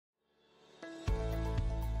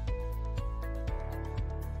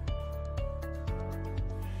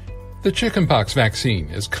The chickenpox vaccine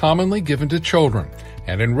is commonly given to children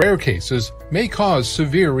and in rare cases may cause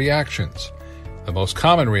severe reactions. The most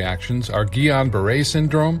common reactions are Guillain-Barre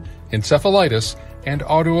syndrome, encephalitis, and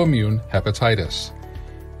autoimmune hepatitis.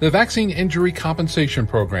 The Vaccine Injury Compensation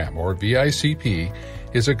Program, or VICP,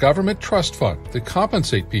 is a government trust fund to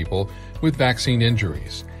compensate people with vaccine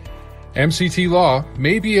injuries. Mctlaw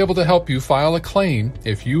may be able to help you file a claim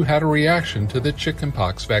if you had a reaction to the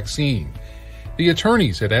chickenpox vaccine. The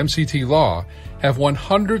attorneys at Mctlaw have won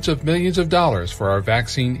hundreds of millions of dollars for our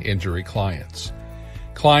vaccine injury clients.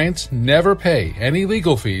 Clients never pay any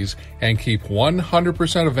legal fees and keep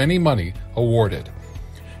 100% of any money awarded.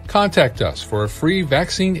 Contact us for a free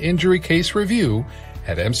vaccine injury case review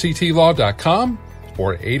at mctlaw.com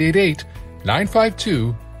or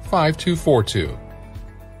 888-952-5242.